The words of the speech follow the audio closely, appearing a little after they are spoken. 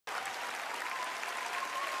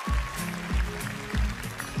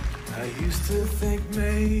I used to think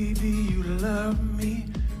maybe you love me.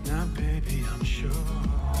 Now, baby, I'm sure.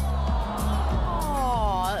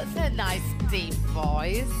 Oh, that's a nice deep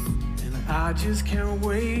voice. And I just can't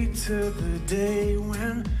wait till the day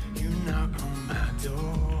when you knock on my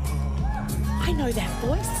door. I know that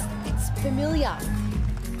voice. It's familiar.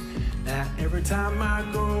 Now every time I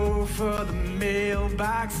go for the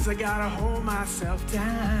mailbox, I gotta hold myself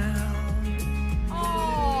down.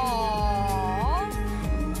 Oh.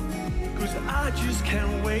 'Cause I just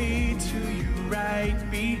can't wait till you write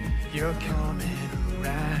me you're coming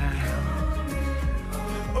around.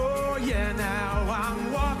 Oh yeah, now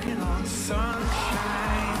I'm walking on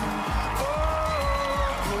sunshine. Oh,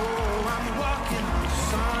 I'm walking on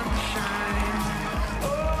sunshine.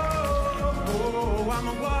 Oh, I'm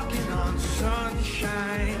walking on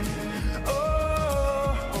sunshine.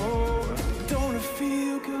 Oh, don't it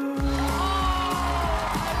feel good?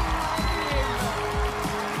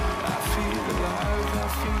 I feel alive, I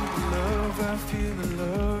feel the love, I feel the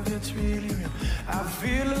love that's really real. I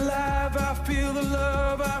feel alive, I feel the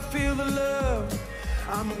love, I feel the love.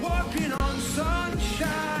 I'm walking on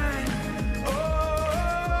sunshine. Oh.